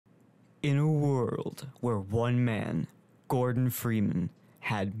In a world where one man, Gordon Freeman,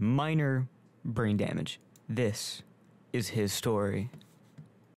 had minor brain damage, this is his story.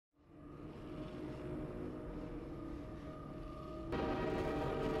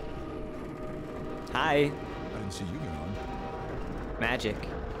 Hi. I didn't see you get on. Magic.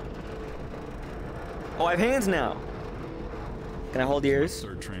 Oh, I have hands now. Can I hold yours?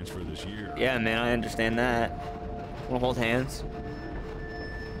 Third transfer this year. Yeah, man, I understand that. Wanna hold hands?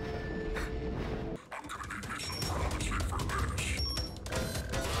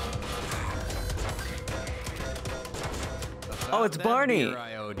 Oh, it's Barney!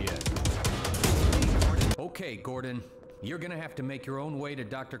 I owed you. Okay, Gordon. You're gonna have to make your own way to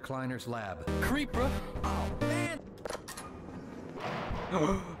Dr. Kleiner's lab. Creeper. Oh, man!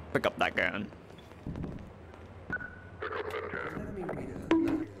 Pick up that gun.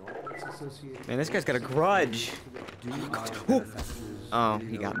 Man, this guy's got a grudge. Oh,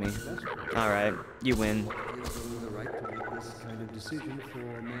 he got me. Alright, you win.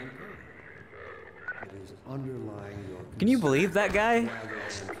 Can you believe that guy?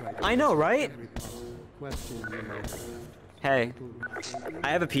 I know, right? Hey, I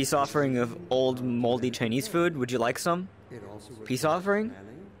have a peace offering of old moldy Chinese food. Would you like some? Peace offering?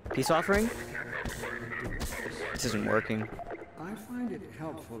 Peace offering? This isn't working. I find it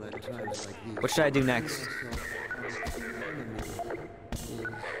helpful at times like these. What should I do next?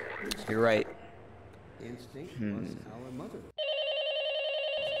 You're right. Instinct was our mother.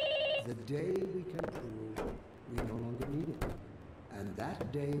 The day we can prove we no longer need it. And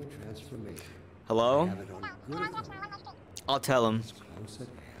that day of transformation. Hello? Have it on good authority. I'll tell him. Close at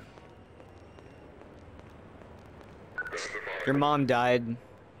hand. Your mom died.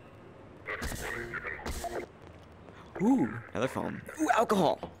 Ooh, another phone. Ooh,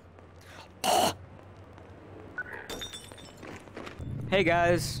 alcohol. Hey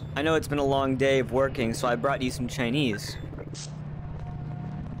guys, I know it's been a long day of working, so I brought you some Chinese.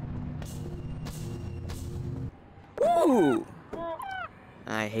 Ooh!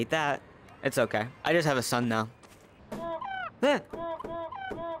 I hate that. It's okay. I just have a son now. Eh.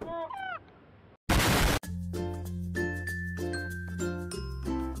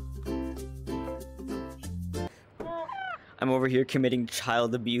 I'm over here committing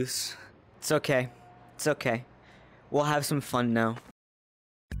child abuse. It's okay. It's okay. We'll have some fun now.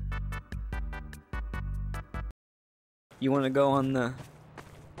 You wanna go on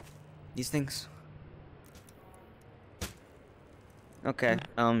these things? Okay,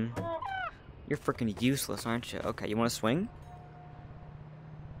 you're freaking useless, aren't you? Okay, you wanna swing?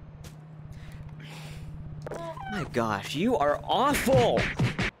 My gosh, you are awful!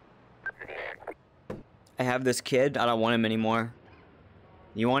 I have this kid, I don't want him anymore.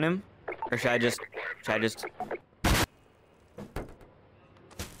 You want him? Or should I just... Is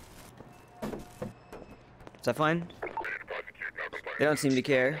that fine? They don't seem to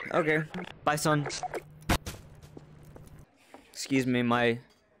care. Okay. Bye, son. Excuse me, my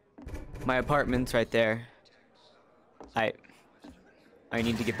apartment's right there. I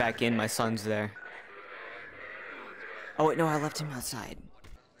need to get back in, my son's there. Oh wait, no, I left him outside.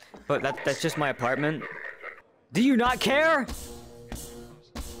 But that's just my apartment. Do you not care?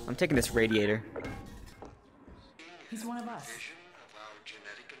 I'm taking this radiator. He's one of us.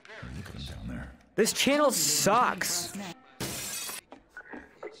 Look at him down there. This channel sucks.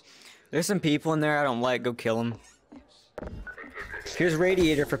 There's some people in there I don't like. Go kill them. Here's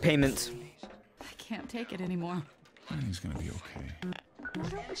Radiator for payments. I can't take it anymore. I think he's gonna be okay.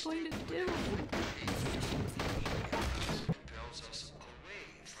 What are we going to do?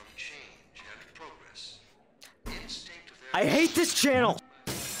 I hate this channel.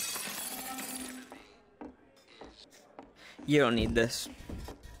 You don't need this.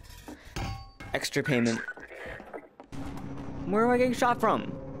 Extra payment. Where am I getting shot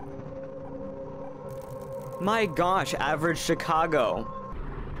from? My gosh, average Chicago.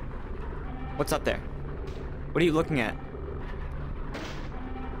 What's up there? What are you looking at?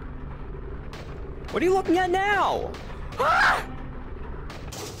 What are you looking at now? Ah!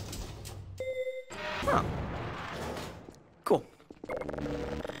 Huh. Cool.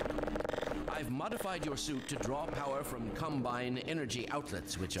 I've modified your suit to draw power from combine energy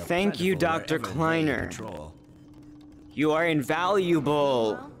outlets, which are Thank you, Dr. plentiful wherever they Kleiner. patrol. You are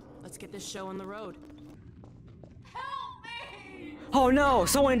invaluable. Well, let's get this show on the road. Help me! Oh no,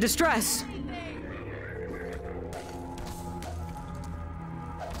 someone in distress.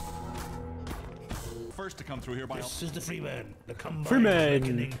 First to come through here by This is the Freeman. The combined Freeman.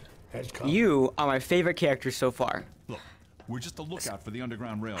 reckoning has come. You are my favorite character so far. Look, we're just a lookout for the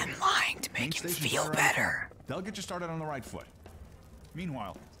Underground Railroad. Lying to make Main him station's feel right around the better. corner. They'll get you started on the right foot.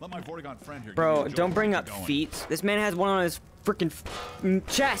 Meanwhile, let my Vortigaunt friend here. Bro, give me a don't jolt bring to up get going. feet. This man has one on his freaking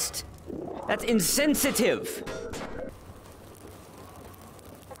chest. That's insensitive.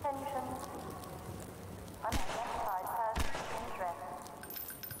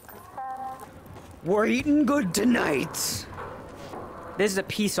 We're eating good tonight. This is a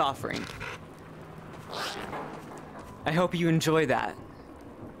peace offering. I hope you enjoy that.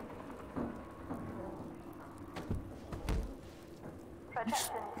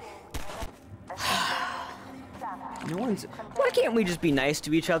 No one's. Why can't we just be nice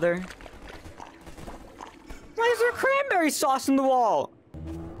to each other? Why is there cranberry sauce in the wall?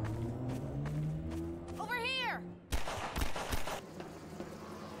 Over here!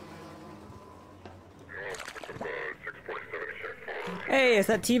 Hey, it's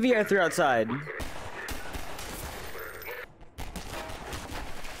that TV I threw outside.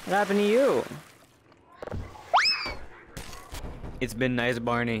 What happened to you? It's been nice,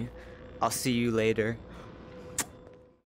 Barney. I'll see you later.